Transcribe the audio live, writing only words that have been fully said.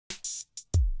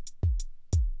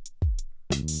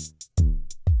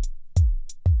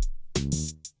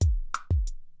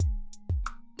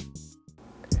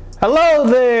Hello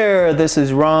there, this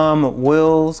is Rom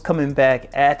Wills coming back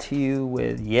at you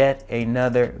with yet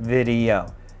another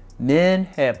video. Men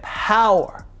have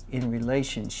power in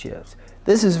relationships.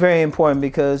 This is very important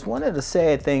because one of the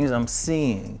sad things I'm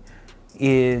seeing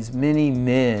is many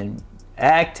men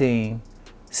acting,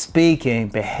 speaking,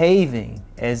 behaving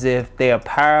as if they are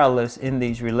powerless in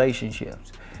these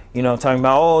relationships. You know, talking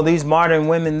about, oh, these modern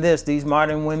women this, these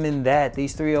modern women that,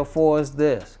 these 304s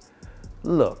this.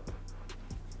 Look.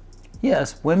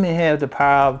 Yes, women have the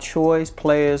power of choice.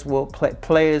 Players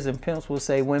and pimps will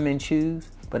say women choose,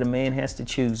 but a man has to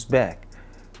choose back.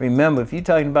 Remember, if you're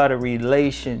talking about a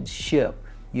relationship,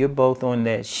 you're both on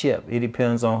that ship. It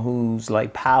depends on who's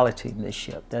like piloting the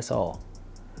ship, that's all.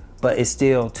 But it's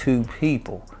still two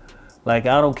people. Like,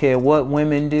 I don't care what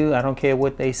women do. I don't care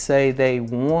what they say they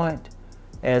want.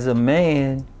 As a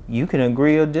man, you can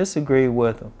agree or disagree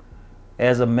with them.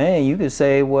 As a man, you could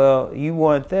say, well, you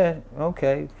want that,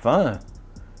 okay, fine.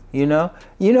 You know,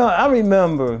 I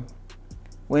remember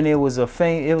when it was a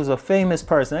famous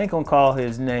person. I ain't gonna call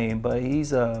his name, but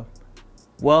he's a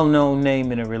well-known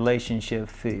name in the relationship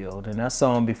field. And I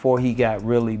saw him before he got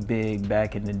really big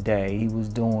back in the day. He was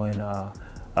doing a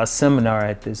seminar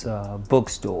at this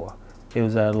bookstore. It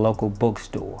was at a local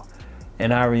bookstore.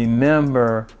 And I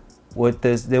remember with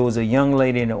this, there was a young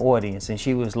lady in the audience, and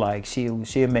she was like,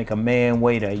 she'd make a man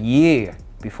wait a year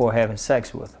before having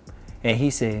sex with him. And he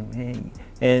said, man,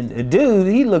 and the dude,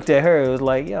 he looked at her, it was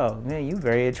like, yo, man, you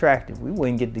very attractive. We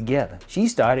wouldn't get together. She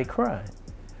started crying.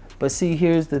 But see,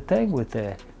 here's the thing with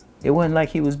that. It wasn't like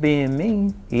he was being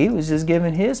mean. He was just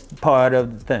giving his part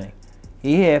of the thing.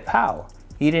 He had power.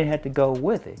 He didn't have to go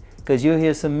with it. Because you'll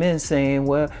hear some men saying,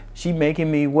 well, she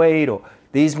making me wait, or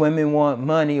these women want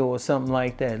money or something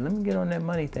like that. Let me get on that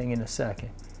money thing in a second.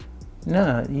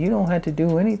 Nah, you don't have to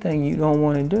do anything you don't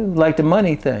want to do. Like the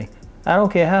money thing. I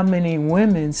don't care how many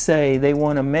women say they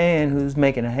want a man who's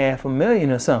making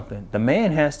 $500,000 or something. The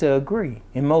man has to agree.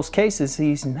 In most cases,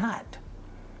 he's not.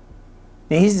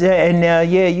 And now,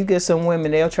 yeah, you get some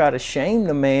women, they'll try to shame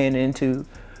the man into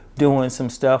doing some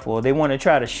stuff, or they want to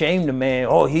try to shame the man,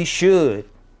 oh, he should.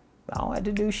 I don't have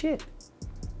to do shit.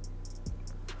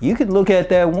 You could look at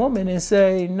that woman and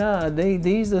say, nah,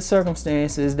 these are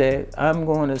circumstances that I'm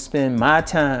going to spend my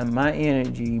time, my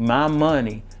energy, my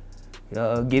money,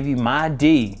 give you my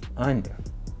D under.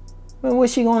 Well,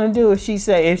 what's she going to do if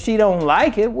she don't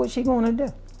like it, what's she going to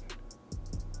do?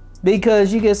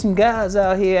 Because you get some guys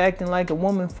out here acting like a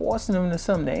woman forcing them to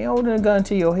something. They ain't holding a gun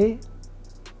to your head.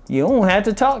 You don't have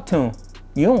to talk to them.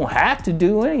 You don't have to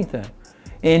do anything.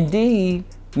 Indeed,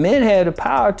 men have the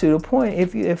power to the point,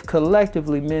 if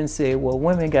collectively men say, well,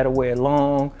 women got to wear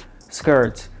long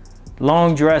skirts,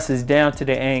 long dresses down to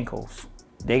their ankles.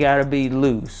 They got to be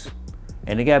loose,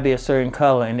 and they got to be a certain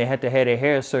color, and they have to have their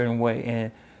hair a certain way,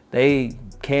 and they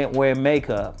can't wear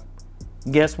makeup.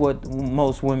 Guess what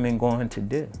most women going to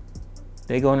do?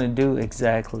 They're going to do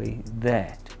exactly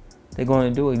that. They're going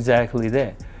to do exactly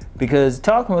that. Because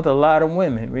talking with a lot of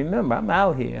women, remember, I'm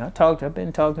out here. I've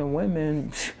been talking to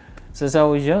women since I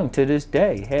was young to this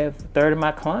day. A third of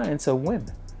my clients are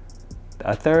women.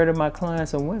 A third of my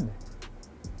clients are women.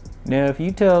 Now, if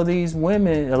you tell these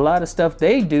women a lot of stuff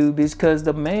they do because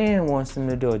the man wants them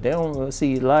to do it. They don't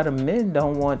see, a lot of men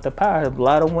don't want the power. A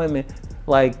lot of women,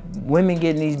 like women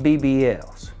getting these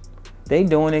BBLs. They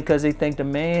doing it because they think the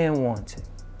man wants it.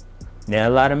 Now,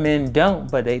 a lot of men don't,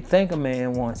 but they think a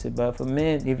man wants it. But for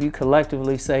men, if you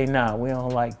collectively say, nah, we don't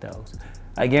like those,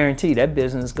 I guarantee that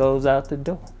business goes out the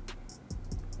door.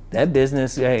 That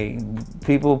business, hey,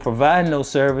 people providing those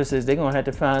services, they're gonna have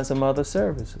to find some other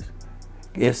services.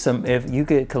 If you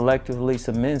get collectively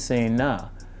some men saying nah.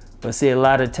 But see, a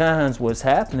lot of times what's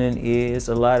happening is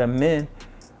a lot of men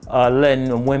are letting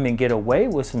the women get away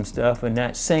with some stuff and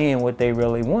not saying what they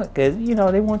really want, because you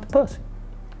know they want the pussy.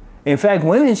 In fact,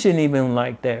 women shouldn't even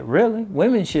like that, really.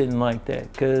 Women shouldn't like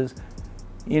that, because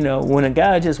you know, when a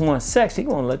guy just wants sex, he's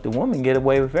gonna let the woman get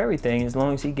away with everything as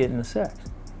long as he's getting the sex.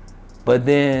 But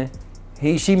then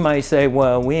she might say,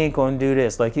 well, we ain't gonna do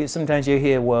this. Like sometimes you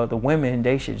hear, well, the women,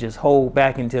 they should just hold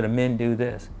back until the men do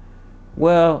this.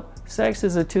 Well, sex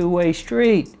is a two-way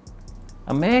street.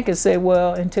 A man can say,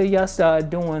 well, until y'all start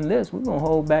doing this, we're gonna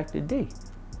hold back the D.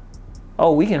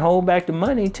 Oh, we can hold back the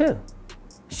money too.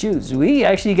 Shoot, we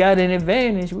actually got an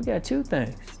advantage. We got two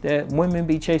things that women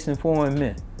be chasing foreign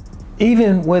men.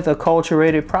 Even with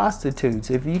acculturated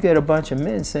prostitutes, if you get a bunch of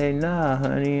men saying, nah,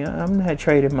 honey, I'm not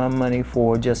trading my money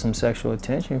for just some sexual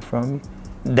attention from you,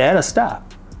 that'll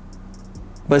stop.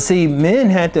 But see, men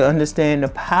have to understand the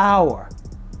power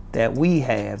that we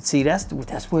have. See, that's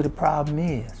where the problem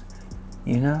is.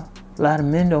 You know, a lot of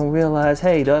men don't realize,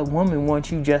 hey, that woman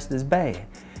wants you just as bad.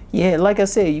 Yeah, like I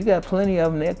said, you got plenty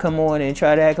of them that come on and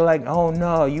try to act like, oh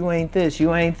no, you ain't this,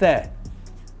 you ain't that.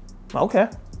 Okay.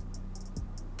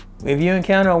 If you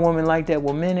encounter a woman like that,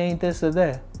 well, men ain't this or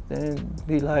that, then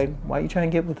be like, why you trying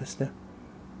to get with us then?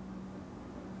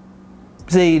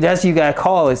 See, that's you gotta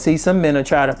call it. See, some men are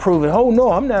trying to prove it. Oh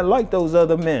no, I'm not like those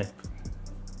other men.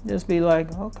 Just be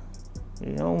like, okay,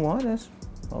 you don't want us.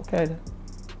 Okay then.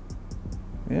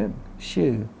 Yeah,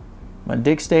 shoot. My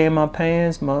dick stay in my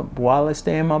pants, my wallet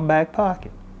stay in my back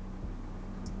pocket.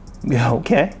 Yeah,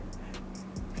 okay.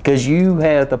 Because you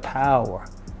have the power.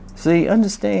 See,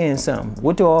 understand something.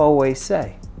 What do I always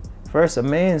say? First, a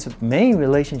man's main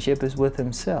relationship is with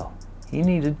himself. He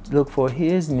needs to look for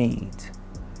his needs,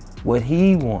 what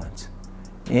he wants.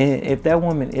 And if that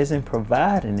woman isn't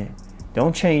providing it,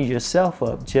 don't change yourself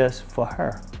up just for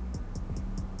her.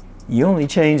 You only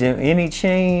change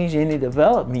any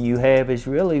development you have is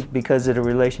really because of the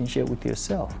relationship with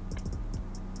yourself.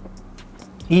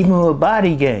 Even with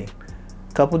body game.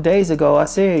 A couple days ago, I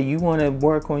said you want to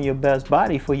work on your best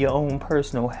body for your own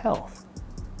personal health.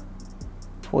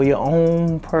 For your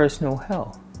own personal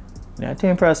health. Not to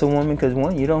impress a woman, because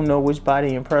one, you don't know which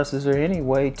body impresses her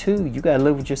anyway. Two, you got to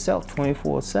live with yourself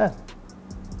 24/7.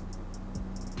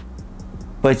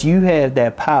 But you have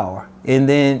that power. And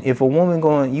then if a woman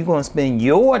you're going to spend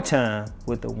your time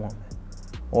with a woman.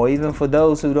 Or even for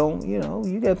those who don't, you know,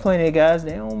 you got plenty of guys,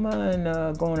 they don't mind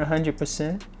going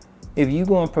 100%. If you're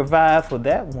going to provide for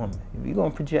that woman, if you're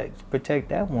going to protect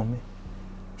that woman,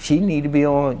 she need to be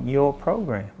on your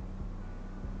program.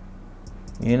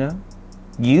 You know?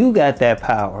 You got that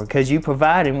power because you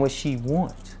providing what she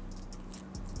wants.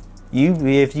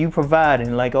 If you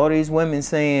providing, like all these women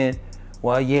saying,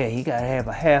 well, yeah, he got to have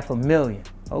 $500,000.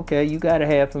 Okay, you got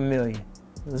 $500,000.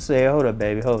 Let's say, hold up,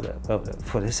 baby, hold up.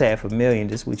 For this $500,000,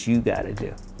 this is what you got to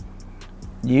do.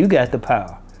 You got the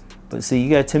power. But see, you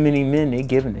got too many men, they're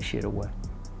giving the shit away.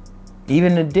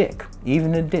 Even the dick,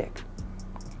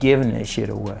 giving that shit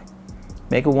away.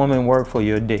 Make a woman work for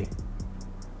your dick.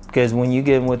 Because when you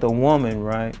get with a woman,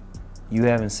 right, you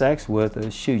having sex with her,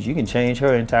 shoot, you can change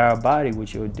her entire body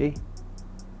with your dick.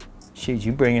 Shoot,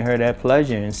 you bringing her that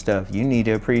pleasure and stuff. You need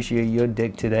to appreciate your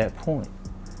dick to that point.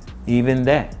 Even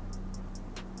that.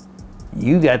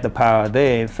 You got the power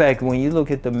there. In fact, when you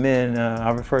look at the men,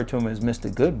 I refer to them as Mr.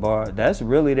 Goodbar, that's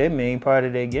really their main part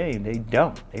of their game. They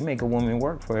don't. They make a woman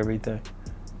work for everything.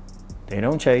 They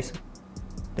don't chase them.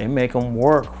 They make them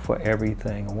work for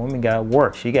everything. A woman got to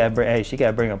work. She got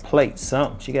to bring a plate,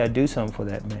 something. She got to do something for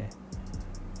that man.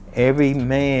 Every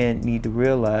man need to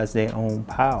realize their own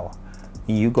power.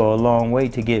 And you go a long way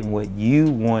to getting what you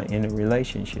want in a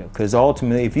relationship. Because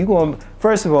ultimately, if you're going,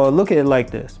 first of all, look at it like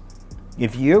this.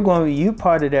 If you're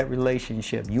part of that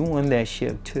relationship, you want that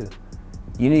ship too.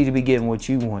 You need to be getting what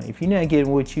you want. If you're not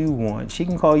getting what you want, she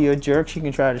can call you a jerk, she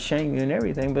can try to shame you and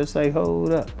everything, but it's like,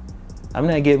 hold up. I'm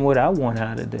not getting what I want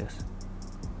out of this.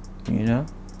 You know?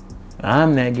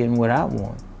 I'm not getting what I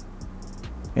want.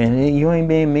 And you ain't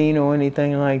being mean or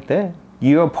anything like that.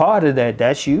 You're a part of that.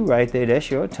 That's you right there. That's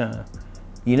your time.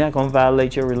 You're not going to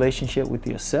violate your relationship with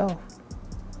yourself.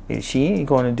 If she ain't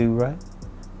going to do right.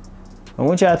 I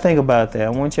want y'all to think about that. I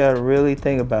want y'all to really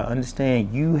think about,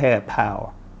 understand you have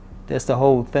power. That's the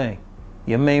whole thing.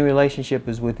 Your main relationship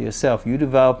is with yourself. You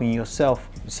developing yourself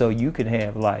so you can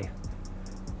have life.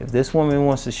 If this woman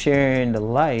wants to share in the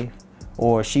life,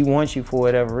 or she wants you for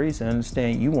whatever reason,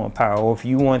 understand you want power. Or if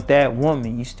you want that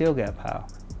woman, you still got power.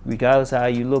 Regardless of how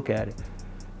you look at it.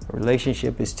 A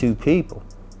relationship is two people.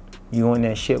 You on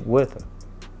that ship with her.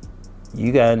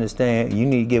 You gotta understand, you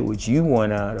need to get what you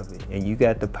want out of it, and you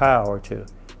got the power to.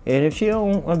 And if she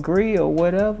don't agree or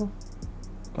whatever,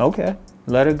 okay,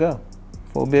 let her go.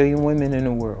 4 billion women in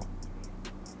the world.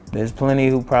 There's plenty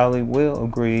who probably will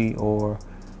agree or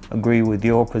agree with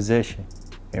your position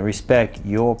and respect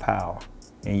your power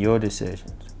and your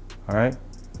decisions. All right?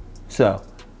 So,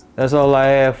 that's all I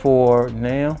have for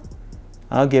now.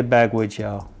 I'll get back with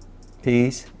y'all.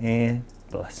 Peace and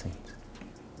blessings.